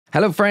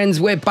Hello friends,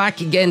 we're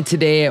back again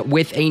today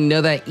with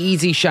another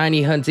easy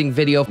shiny hunting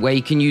video where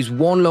you can use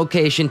one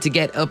location to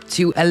get up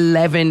to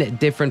 11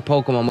 different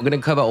Pokemon. We're going to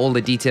cover all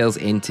the details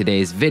in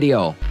today's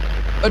video.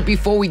 But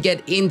before we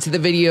get into the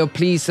video,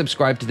 please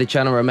subscribe to the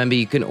channel. Remember,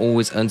 you can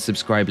always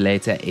unsubscribe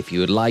later if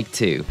you would like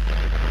to.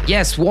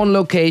 Yes, one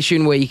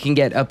location where you can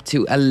get up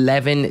to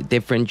 11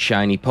 different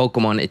shiny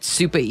Pokemon. It's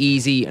super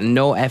easy,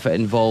 no effort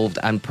involved,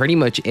 and pretty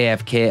much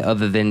AFK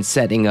other than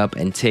setting up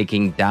and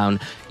taking down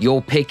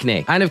your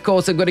picnic. And of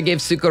course, I've got to give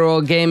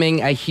Sukuro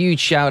Gaming a huge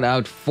shout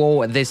out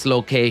for this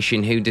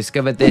location who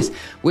discovered this,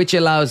 which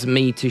allows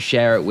me to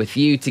share it with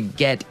you to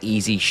get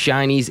easy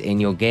shinies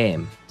in your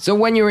game. So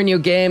when you're in your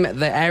game,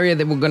 the area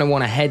that we're going to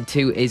want to head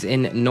to is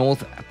in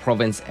North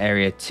Province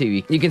Area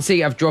 2. You can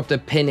see I've dropped a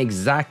pin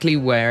exactly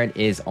where it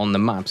is on the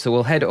map. So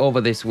we'll head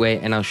over this way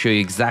and I'll show you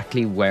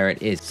exactly where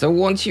it is. So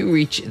once you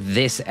reach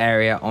this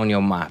area on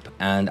your map,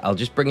 and I'll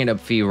just bring it up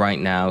for you right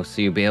now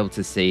so you'll be able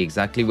to see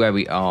exactly where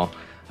we are.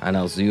 And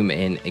I'll zoom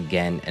in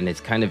again, and it's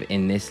kind of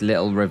in this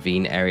little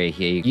ravine area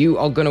here. You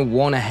are going to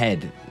want to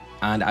head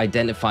and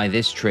identify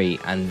this tree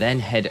and then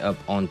head up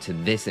onto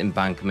this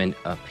embankment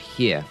up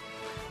here,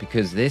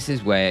 because this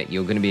is where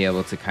you're going to be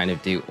able to kind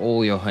of do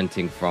all your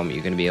hunting from.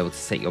 You're going to be able to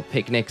set your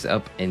picnics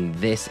up in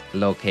this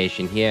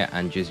location here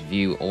and just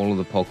view all of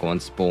the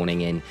Pokemon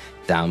spawning in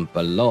down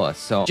below us.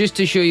 So just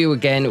to show you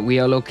again, we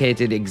are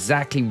located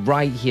exactly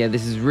right here.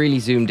 This is really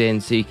zoomed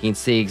in so you can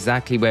see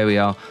exactly where we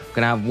are. We're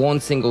going to have one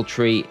single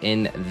tree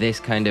in this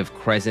kind of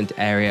crescent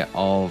area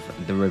of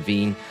the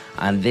ravine,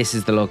 and this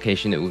is the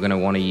location that we're going to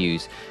want to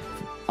use.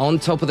 On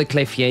top of the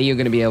cliff here, you're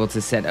going to be able to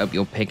set up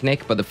your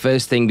picnic, but the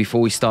first thing before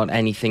we start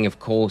anything, of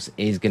course,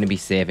 is going to be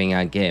saving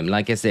our game.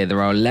 Like I said,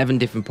 there are 11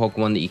 different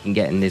Pokemon that you can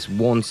get in this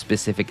one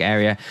specific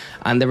area,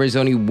 and there is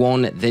only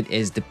one that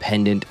is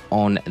dependent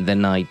on the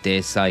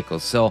night-day cycle.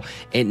 So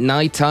at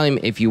nighttime,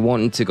 if you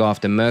wanted to go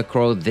after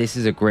Murkrow, this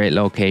is a great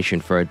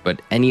location for it,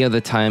 but any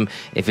other time,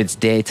 if it's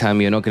daytime,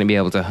 you're not going to be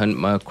able to hunt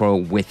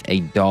Murkrow with a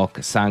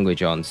dark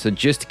sandwich on. So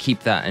just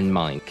keep that in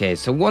mind. Okay,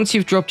 so once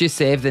you've dropped your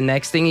save, the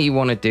next thing you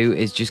want to do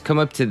is just come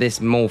up to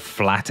this more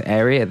flat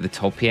area at the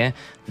top here.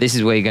 This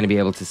is where you're going to be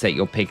able to set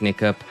your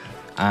picnic up,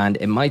 and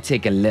it might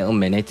take a little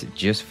minute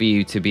just for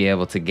you to be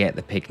able to get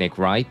the picnic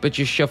right, but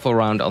just shuffle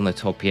around on the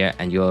top here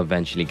and you'll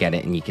eventually get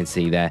it. And you can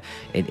see there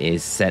it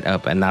is set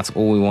up, and that's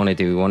all we want to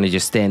do. We want to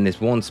just stay in this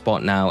one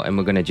spot now, and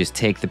we're going to just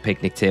take the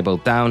picnic table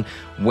down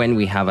when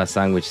we have our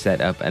sandwich set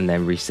up, and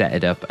then reset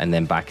it up and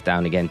then back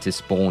down again to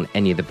spawn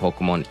any of the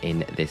Pokemon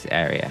in this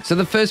area. So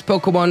the first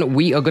Pokemon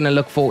we are going to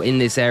look for in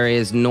this area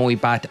is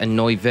Noibat and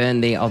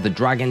Noivern. They are the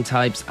dragon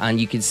types, and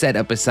you can set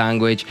up a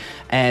sandwich.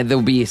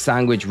 There'll be a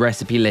sandwich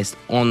recipe list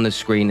on the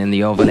screen in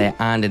the overlay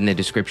and in the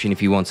description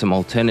if you want some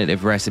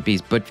alternative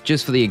recipes, but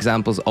just for the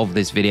examples of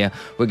this video,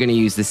 we're going to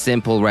use the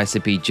simple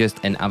recipe,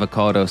 just an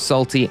avocado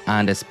salty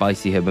and a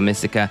spicy herba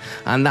mystica,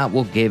 and that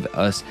will give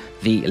us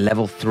the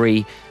level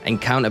 3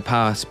 encounter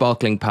power,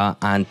 sparkling power,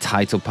 and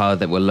title power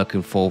that we're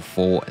looking for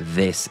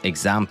this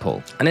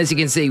example. And as you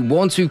can see,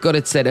 once we've got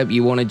it set up,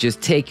 you want to just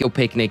take your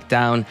picnic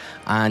down,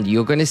 and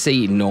you're going to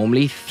see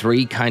normally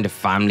 3 kind of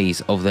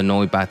families of the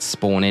Noibat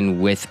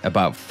spawning with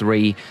about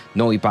 3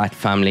 Noibat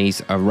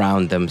families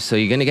around them. So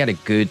you're going to get a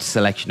good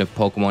selection of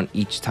Pokemon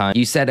each time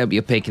you set up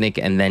your picnic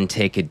and then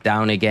take it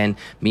down again,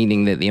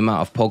 meaning that the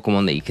amount of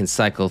Pokemon that you can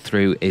cycle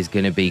through is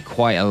going to be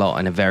quite a lot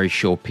in a very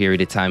short period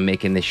of time,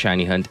 making this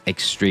shiny hunt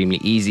extremely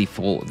easy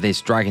for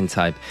this dragon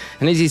type.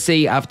 And as you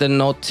see, after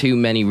not too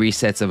many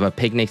resets of our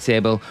picnic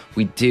table,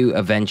 we do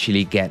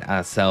eventually get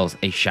ourselves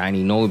a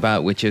shiny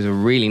Noibat, which is a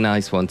really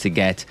nice one to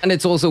get. And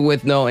it's also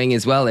worth noting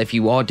as well, if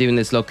you are doing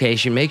this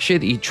location, make sure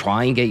that you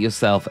try and get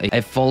yourself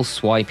a full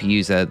swipe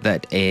user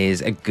that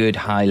is a good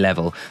high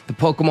level. The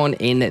Pokemon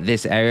in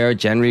this area are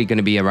generally going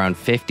to be around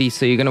 50,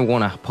 so you're going to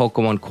want a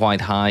Pokemon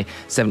quite high,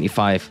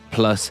 75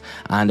 plus,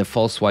 and a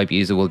full swipe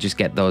user will just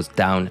get those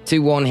down to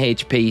 1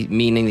 HP,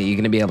 meaning that you're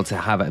going to be able to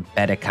have a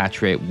better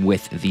catch rate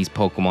with these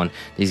Pokemon.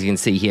 As you can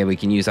see here, we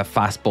can use a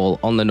fast ball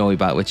on the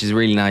Noibat, which is a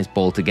really nice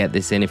ball to get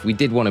this in. If we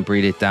did want to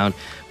breed it down,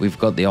 we've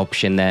got the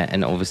option there,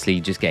 and obviously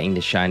just getting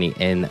the shiny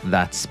in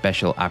that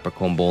special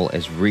Apricorn ball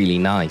is really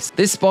nice.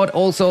 This spot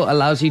also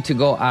allows you to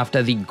go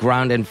after the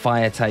ground and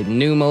fire type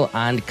Numel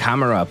and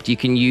Camerupt. You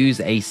can use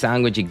a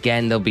sandwich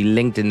again, they'll be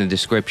linked in the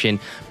description,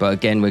 but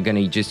again, we're going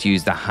to just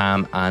use the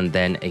ham and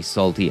then a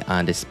salty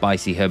and a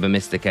spicy herba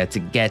mystica to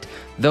get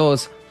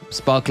those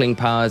sparkling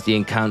powers, the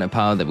encounter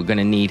power that we're going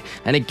to need.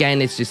 And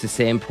again, it's just the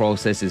same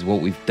process as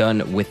what we've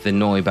done with the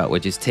Noibat. We're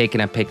just taking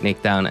our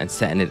picnic down and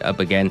setting it up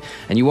again,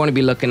 and you want to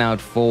be looking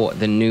out for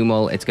the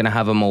Numel. It's going to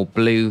have a more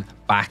blue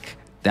back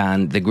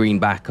than the green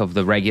back of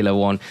the regular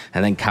one,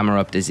 and then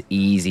Camerupt is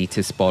easy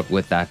to spot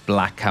with that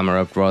black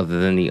Camerupt rather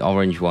than the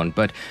orange one.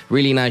 But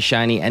really nice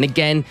shiny, and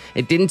again,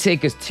 it didn't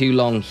take us too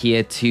long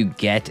here to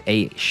get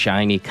a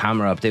shiny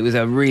Camerupt. It was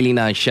a really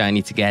nice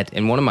shiny to get,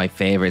 and one of my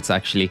favorites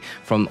actually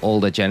from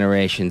older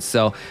generations.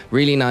 So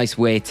really nice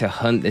way to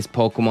hunt this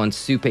Pokemon,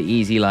 super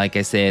easy. Like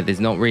I say, there's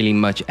not really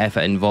much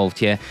effort involved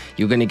here.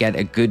 You're going to get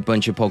a good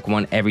bunch of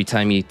Pokemon every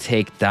time you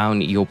take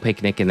down your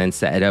picnic and then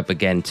set it up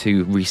again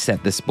to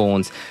reset the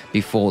spawns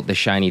before the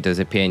shiny does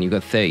appear. And you've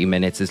got 30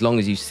 minutes. As long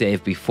as you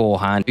save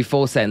beforehand,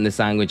 before setting the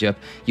sandwich up,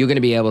 you're going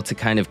to be able to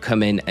kind of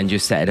come in and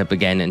just set it up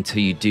again until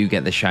you do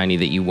get the shiny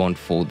that you want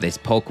for this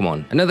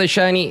Pokemon. Another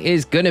shiny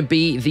is going to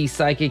be the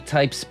Psychic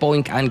type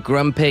Spoink and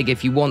Grumpig.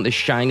 If you want the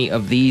shiny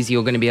of these,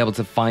 you're going to be able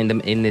to find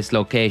them in this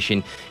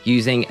location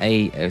using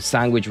a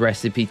sandwich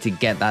recipe to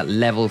get that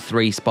level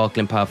 3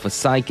 Sparkling Power for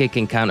Psychic,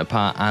 Encounter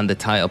Power, and the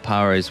Title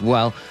Power as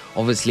well.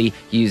 Obviously,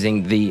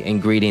 using the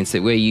ingredients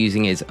that we're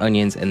using is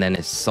onions and then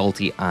a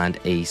salty and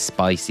a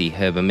spicy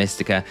Herba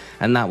Mystica,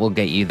 and that will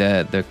get you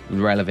the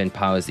relevant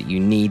powers that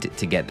you need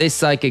to get this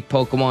Psychic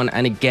Pokemon.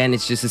 And again,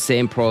 it's just the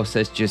same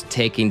process, just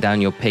taking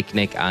down your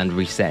picnic and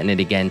resetting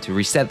it again to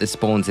reset the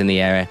spawns in the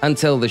area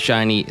until the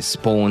shiny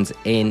spawns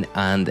in,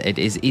 and it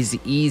is as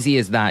easy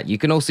as that. You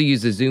can also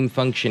use the zoom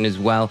function as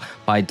well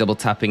by double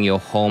tapping your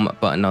home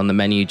button on the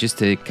menu just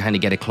to kind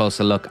of get a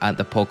closer look at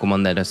the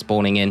Pokemon that are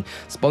spawning in.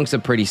 Spunks are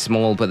pretty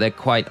small, but they're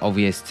quite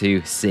obvious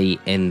to see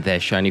in their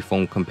shiny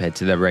form compared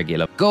to their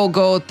regular.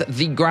 Gogoat,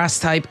 the grass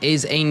type,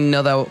 is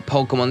another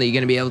Pokemon that you're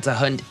going to be able to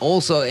hunt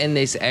also in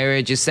this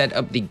area. Just set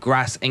up the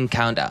grass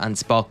encounter and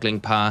Sparkling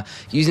Power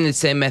using the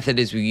same method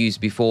as we used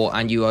before,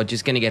 and you are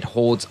just going to get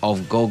hordes of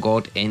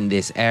Gogoat in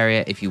this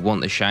area if you want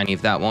the shiny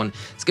of that one.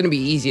 It's going to be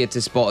easier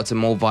to spot. It's a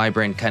more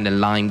vibrant kind of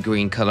lime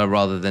green color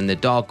rather than the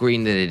dark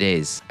green that it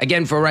is.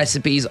 Again, for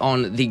recipes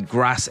on the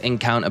grass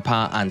encounter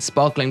power and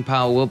Sparkling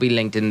Power will be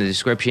linked in the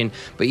description,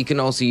 but you can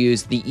also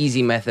use the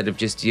easy method of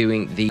just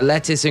doing the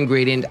lettuce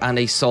ingredient and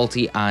a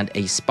salty and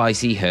a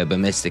spicy Herba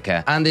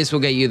Mystica, and this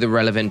will get you the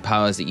relevant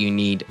powers that you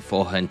need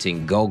for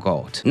hunting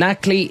Gogoat.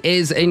 Nacli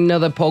is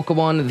another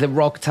Pokemon, the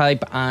rock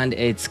type, and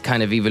its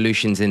kind of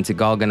evolutions into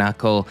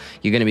Garganacl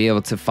you're going to be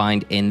able to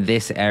find in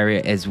this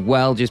area as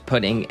well. Just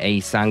putting a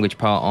sandwich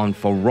power on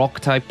for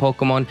rock type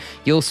Pokemon,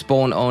 you'll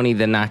spawn only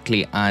the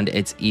Nacli and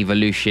its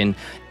evolution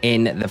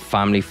in the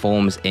family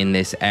forms in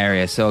this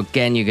area. So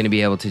again, you're going to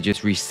be able to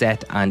just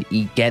reset and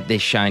get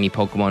this shiny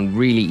Pokemon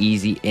really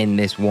easy in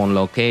this one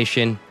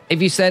location.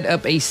 If you set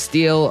up a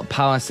steel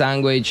power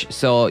sandwich,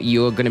 so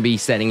you're going to be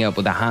setting up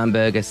with a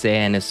hamburger, say,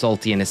 and a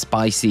salty and a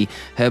spicy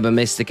Herba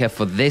Mystica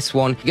for this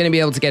one, you're going to be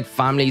able to get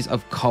families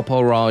of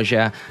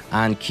Coporaja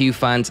and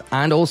Cufants,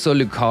 and also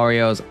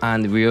Lucarios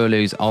and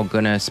Riolus are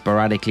going to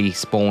sporadically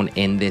spawn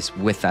in this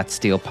with that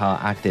steel power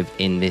active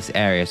in this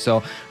area.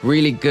 So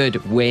really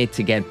good way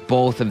to get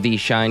both of these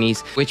shinies,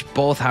 which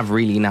both have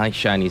really nice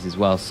shinies as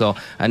well. So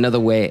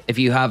another way, if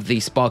you have the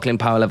Sparkling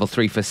Power level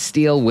 3 for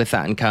steel with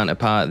that encounter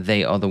power,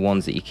 they are the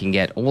ones that you can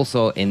get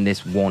also in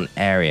this one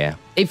area.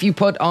 If you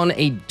put on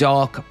a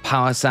dark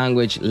power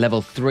sandwich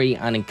level 3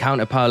 and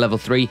encounter power level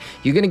 3,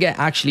 you're going to get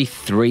actually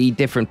 3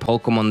 different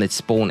Pokemon that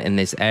spawn in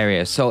this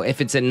area. So if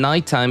it's at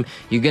nighttime,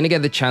 you're going to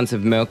get the chance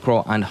of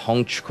Murkrow and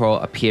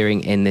Honchkrow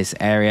appearing in this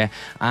area,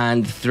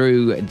 and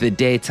through the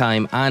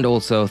daytime and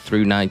also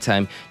through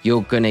nighttime,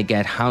 you're going to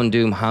get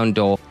Houndoom,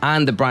 Houndour,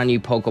 and the brand new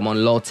Pokemon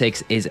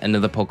Lotix is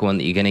another Pokemon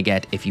that you're going to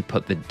get if you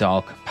put the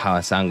dark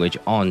power sandwich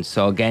on.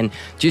 So again,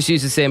 just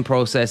use the same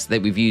process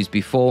that we've used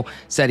before,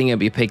 setting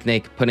up your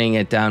picnic, putting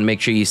it down. Make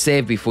sure you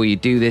save before you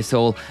do this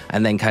all,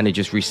 and then kind of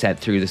just reset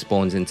through the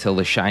spawns until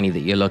the shiny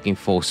that you're looking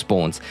for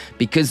spawns.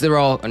 Because there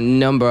are a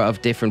number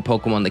of different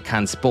Pokemon that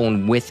can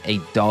spawn with a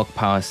dark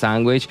power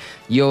sandwich,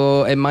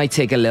 it might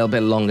take a little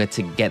bit longer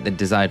to get the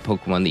desired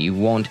Pokemon that you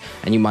want,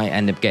 and you might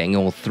end up getting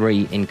all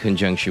 3 in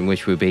conjunction,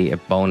 which would be a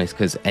bonus,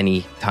 because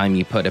any time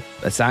you put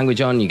a sandwich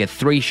on, you get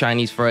 3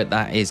 shinies for it.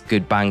 That is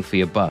good bang for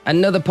your buck.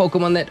 Another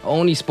Pokemon that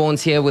only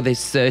spawns here with a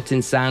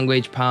certain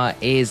sandwich power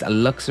is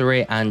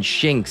Luxray and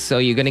Shinx. So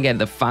you're going to get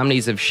the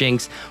families of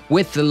Shinx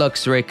with the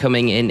Luxray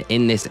coming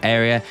in this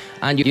area,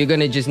 and you're going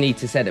to just need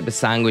to set up a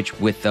sandwich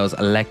with those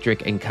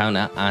electric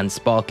encounter and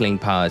sparkling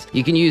powers.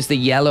 You can use the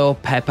yellow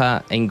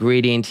pepper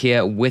ingredient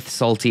here with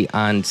salty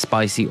and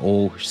spicy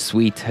or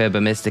sweet Herba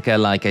Mystica.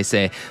 Like I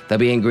say, there'll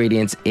be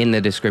ingredients in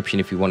the description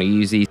if you want to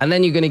use these, and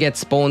then you're going to get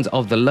spawns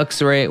of the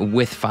Luxray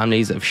with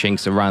families of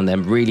Shinx around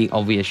them. Really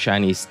obvious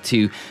shinies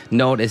to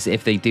notice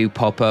if they do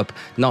pop up,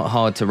 not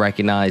hard to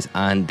recognize,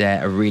 and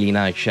a really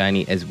nice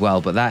shiny as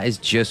well. But that is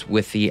just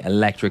with the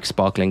electric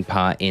sparkling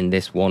power in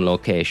this one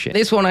location.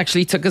 This one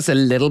actually took us a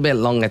little bit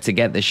longer to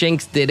get. The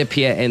Shinx did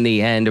appear in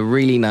the end, a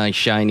really nice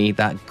shiny,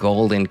 that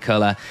golden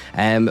color,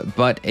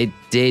 but it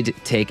did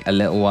take a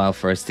little while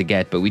for us to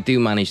get, but we do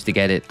manage to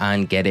get it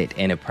and get it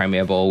in a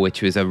Premier Ball,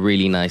 which was a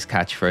really nice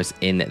catch for us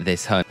in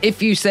this hunt.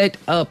 If you set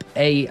up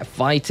a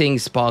fighting,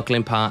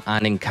 sparkling power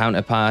and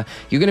encounter power,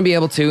 you're going to be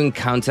able to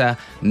encounter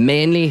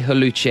mainly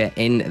Hawlucha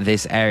in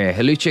this area.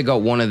 Hawlucha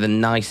got one of the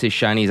nicest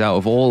shinies out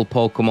of all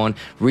Pokemon,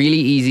 really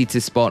easy to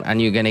spot,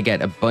 and you're going to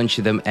get a bunch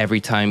of them every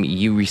time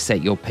you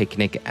reset your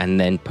picnic and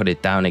then put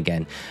it down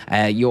again.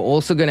 You're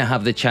also going to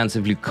have the chance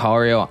of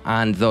Lucario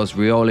and those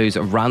Riolus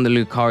around the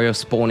Lucario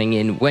spawning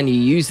in when you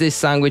use this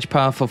sandwich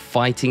power for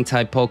fighting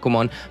type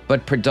Pokemon,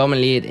 but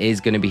predominantly it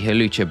is going to be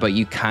Hawlucha, but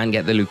you can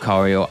get the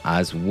Lucario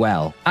as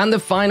well. And the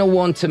final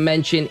one to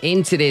mention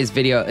in today's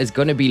video is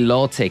going to be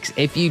Lortix.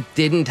 If you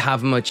didn't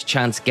have much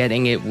chance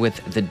getting it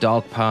with the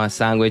Dark Power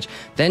sandwich,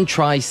 then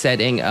try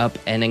setting up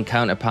an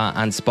encounter power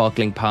and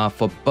sparkling power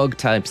for bug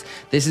types.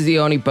 This is the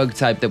only bug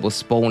type that will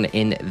spawn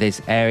in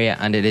this area,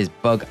 and it is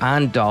bug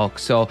and dark,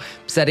 so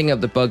setting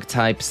up the bug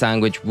type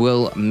sandwich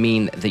will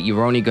mean that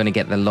you're only going to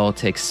get the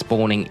Lortix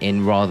spawning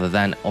in rather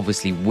than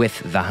obviously with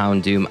the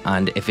Houndoom,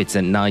 and if it's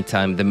at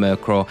nighttime, the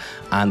Murkrow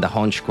and the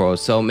Honchkrow.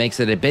 So it makes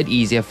it a bit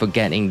easier for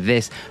getting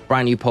this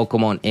brand new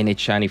Pokemon in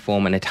its shiny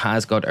form, and it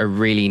has got a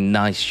really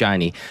nice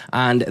shiny.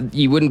 And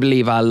you wouldn't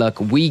believe our luck,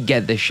 we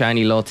get the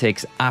shiny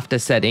Lortix after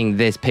setting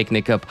this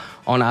picnic up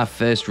on our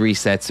first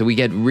reset, so we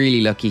get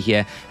really lucky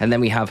here, and then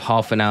we have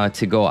half an hour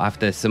to go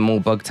after some more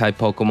bug type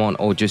Pokemon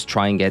or just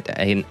try and get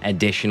an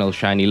additional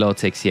shiny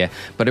Lortix here.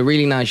 But a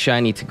really nice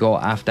shiny to go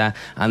after,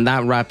 and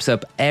that wraps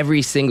up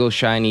every single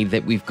shiny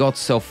that we've got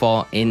so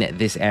far in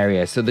this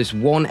area. So there's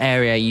one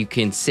area you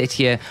can sit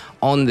here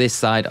on this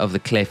side of the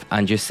cliff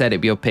and just set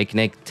up your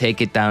picnic,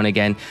 take it down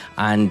again,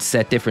 and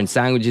set different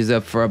sandwiches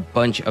up for a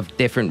bunch of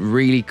different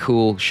really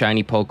cool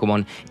shiny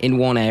Pokemon in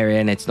one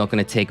area, and it's not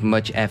going to take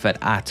much effort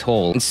at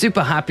all. I'm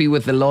super happy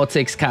with the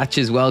Lortix catch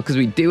as well, because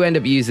we do end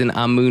up using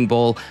our Moon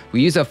Ball,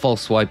 we use our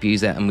false swipe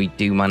user, and we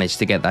do manage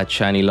to get that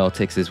shiny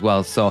Lortix as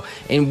well. So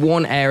in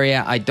one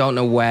area, I don't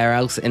know where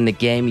else in the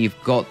game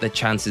you've got the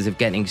chances of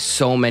getting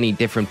so many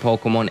different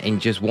Pokemon in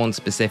just one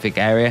specific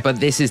area,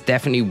 but this is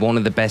definitely one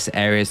of the best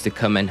areas to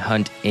come and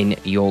hunt in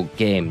your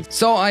game.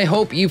 So I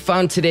hope you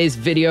found today's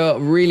video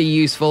really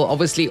useful.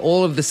 Obviously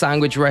all of the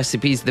sandwich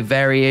recipes, the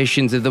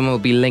variations of them, will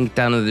be linked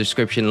down in the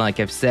description.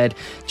 Like I've said,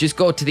 just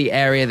go to the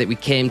area that we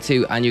came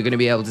to and you're going to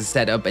be able to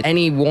set up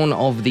any one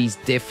of these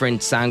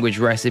different sandwich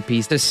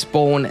recipes to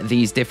spawn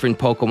these different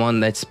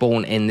Pokemon that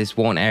spawn in this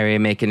one area,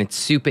 making it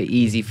super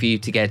easy for you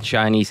to get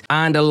shinies,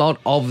 and a lot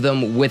of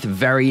them with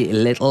very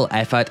little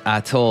effort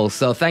at all.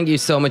 So thank you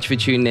so much for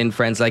tuning in,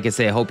 friends. Like I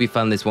say, I hope you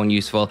found this one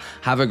useful.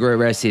 Have a great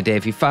rest of your day.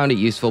 If you found it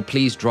useful,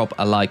 please drop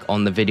a like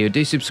on the video.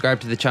 Do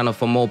subscribe to the channel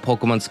for more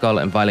Pokemon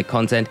Scarlet and Violet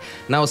content,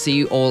 and I'll see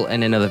you all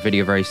in another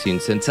video very soon.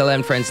 So until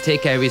then, friends,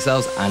 take care of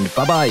yourselves and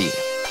bye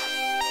bye.